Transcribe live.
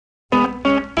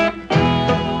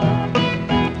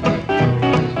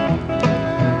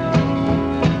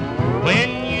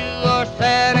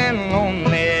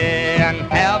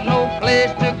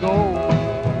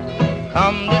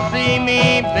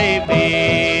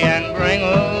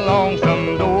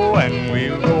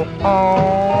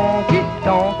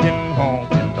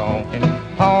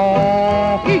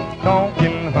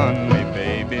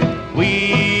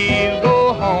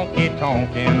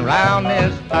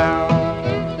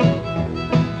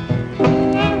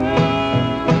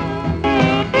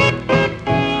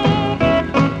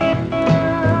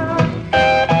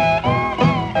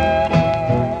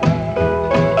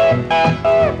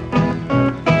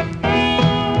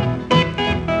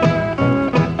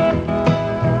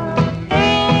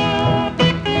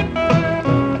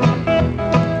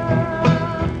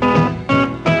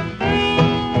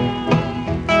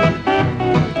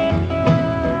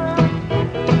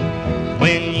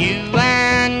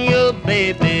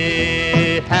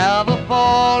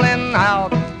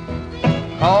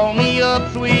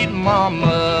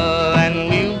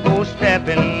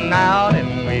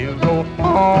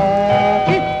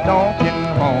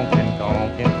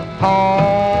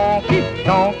honky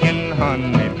tonkin',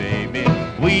 honey, baby.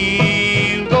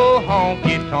 We'll go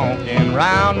honky tonkin'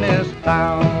 round this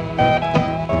town.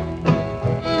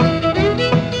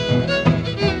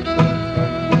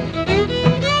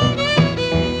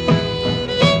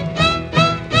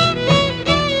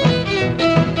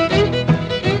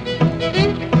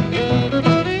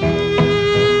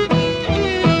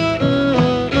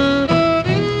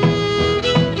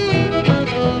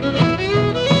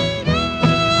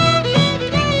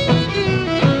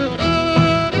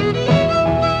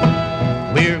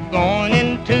 We're going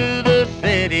into the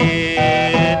city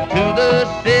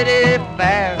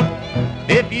fair.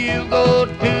 If you go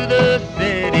to the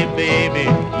city, baby,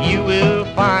 you will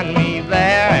find me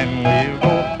there. And we'll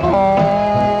go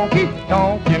honky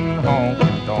tonkin',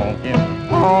 honky tonkin',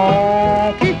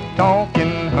 honky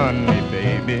tonkin', honey,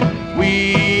 baby.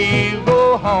 We'll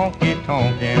go honky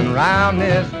tonkin' round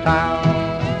this town.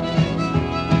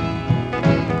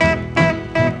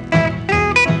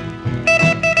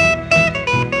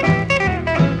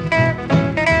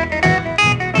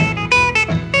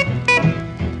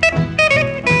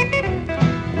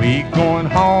 We going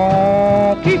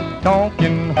honky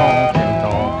tonkin', honky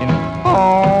tonkin',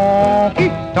 honky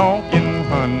tonkin',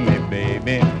 honey,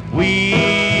 baby.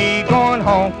 We going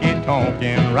honky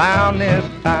tonkin' round this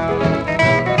town.